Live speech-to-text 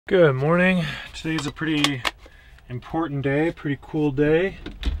Good morning. Today's a pretty important day, pretty cool day.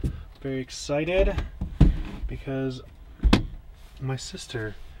 Very excited because my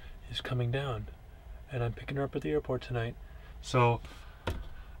sister is coming down and I'm picking her up at the airport tonight. So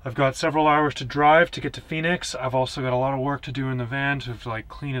I've got several hours to drive to get to Phoenix. I've also got a lot of work to do in the van to like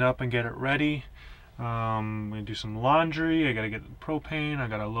clean it up and get it ready. I'm gonna do some laundry. I gotta get the propane. I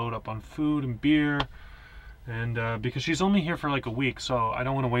gotta load up on food and beer. And because she's only here for like a week, so I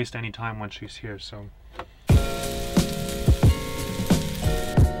don't want to waste any time when she's here, so.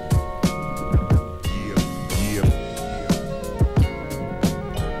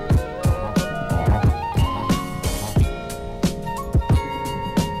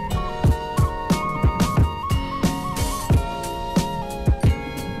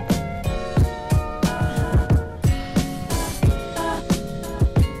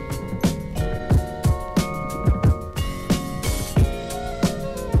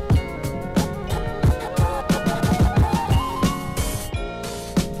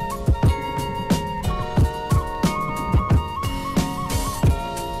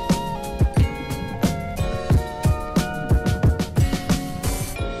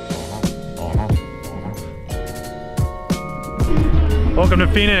 Welcome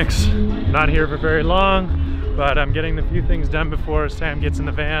to Phoenix. Not here for very long, but I'm getting a few things done before Sam gets in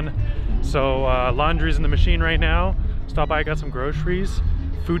the van. So laundry's in the machine right now. Stop by, got some groceries.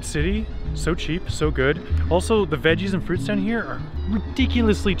 Food City, so cheap, so good. Also, the veggies and fruits down here are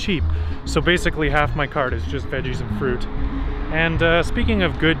ridiculously cheap. So basically half my cart is just veggies and fruit. And speaking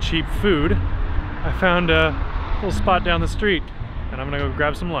of good, cheap food, I found a little spot down the street and I'm gonna go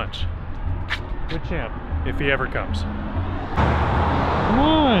grab some lunch. With Champ, if he ever comes. Come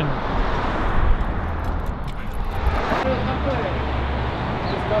on!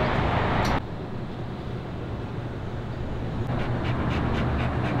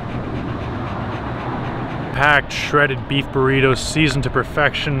 Packed shredded beef burritos, seasoned to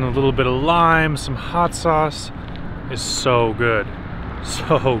perfection, a little bit of lime, some hot sauce. Is so good.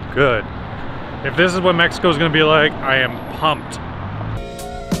 So good. If this is what Mexico's gonna be like, I am pumped.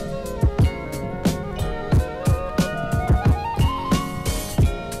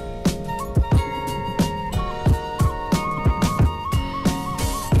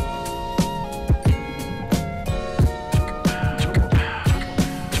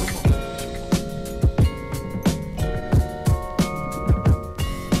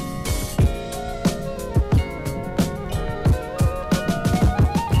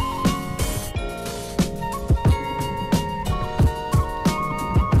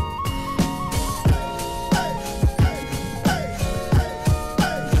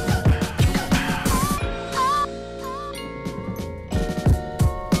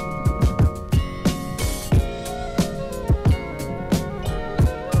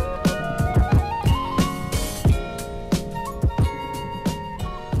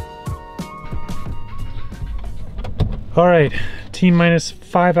 All right, T-minus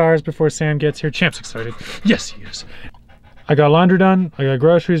 5 hours before Sam gets here. Champ's excited. Yes, he is. I got laundry done. I got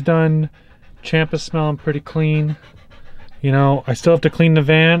groceries done. Champ is smelling pretty clean. You know, I still have to clean the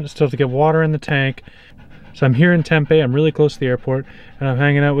van. Still have to get water in the tank. So I'm here in Tempe. I'm really close to the airport. And I'm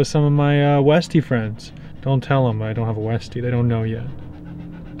hanging out with some of my Westie friends. Don't tell them I don't have a Westie. They don't know yet.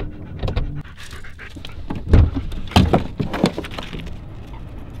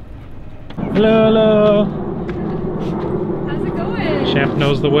 Hello, hello. Champ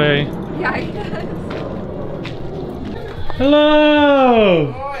knows the way. Yeah, he does.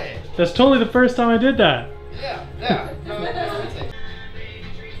 Hello! Boy. That's totally the first time I did that. Yeah.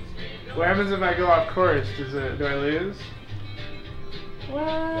 What happens if I go off course? Do I lose?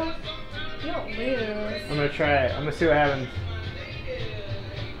 Well, you don't lose. I'm gonna try it. I'm gonna see what happens.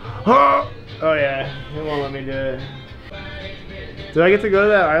 Oh yeah, it won't let me do it. Do I get to go to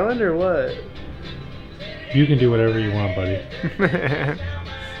that island or what? You can do whatever you want, buddy.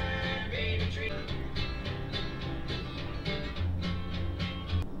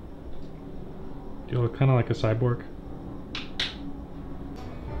 Do you look kind of like a cyborg?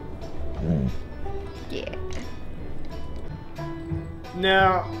 Yeah.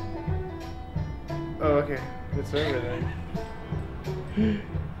 No. Oh, okay. It's over then.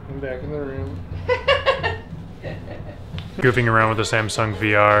 I'm back in the room. Goofing around with the Samsung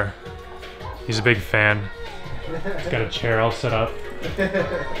VR. He's a big fan. He's got a chair all set up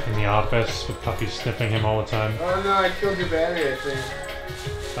in the office with puppies sniffing him all the time. Oh no, I killed your battery, I think.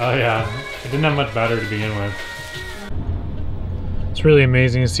 Oh yeah, it didn't have much battery to begin with. It's really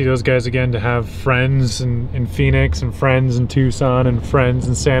amazing to see those guys again, to have friends in Phoenix and friends in Tucson and friends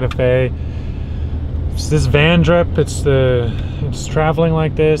in Santa Fe. It's this van trip, it's It's traveling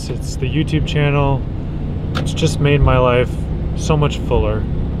like this, it's the YouTube channel. It's just made my life so much fuller.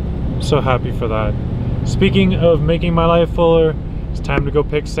 I'm so happy for that. Speaking of making my life fuller, it's time to go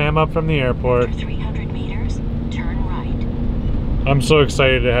pick Sam up from the airport. After 300 meters, turn right. I'm so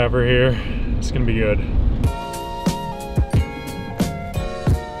excited to have her here. It's gonna be good.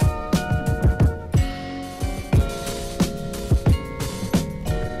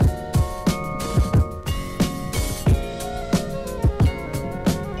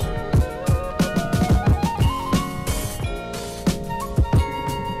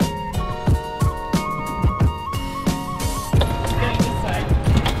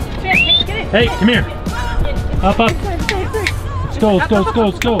 Hey, come here. Up, up. Let's go, let's go, let's go,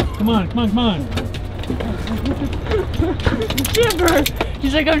 let's go. Come on, come on, come on. Jimber!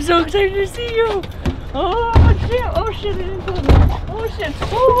 He's like, I'm so excited to see you! Oh shit! Oh shit! I didn't put him. Oh shit!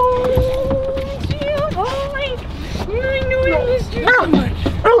 Oh shit! Oh my! I know I missed you so much.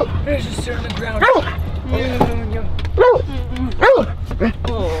 There's just sit on the ground.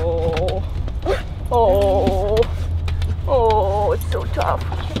 Oh, it's so tough.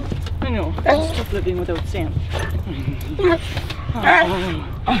 I know. It's tough living without Sam.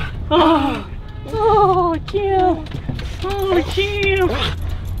 Oh, Jim. Oh, Jim.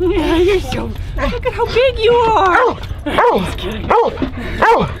 Yeah, you're so. Look at how big you are. Just kidding.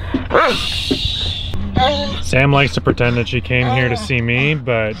 Sam likes to pretend that she came here to see me,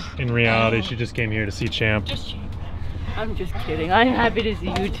 but in reality, she just came here to see Champ. I'm just kidding. I'm happy to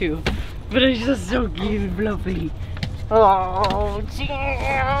see you too. But it's just so cute and fluffy. Oh,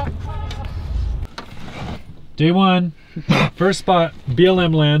 Jim. Day one, first spot,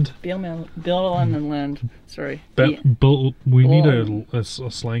 BLM land. BLM land. Sorry. We need a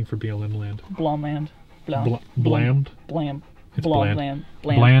slang for BLM land. Blomland. Bland? Bland. It's bland. bland.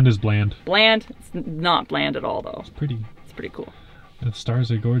 Bland. Bland is bland. Bland. It's not bland at all, though. It's pretty. It's pretty cool. The stars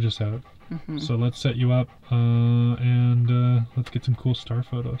are gorgeous out. So let's set you up and let's get some cool star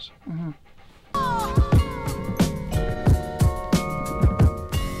photos.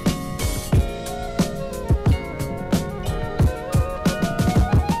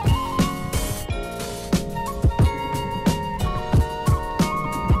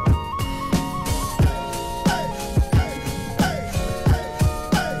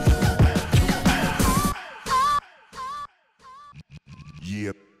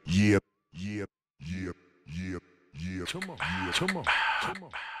 Yep. Come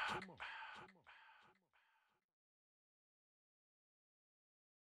on.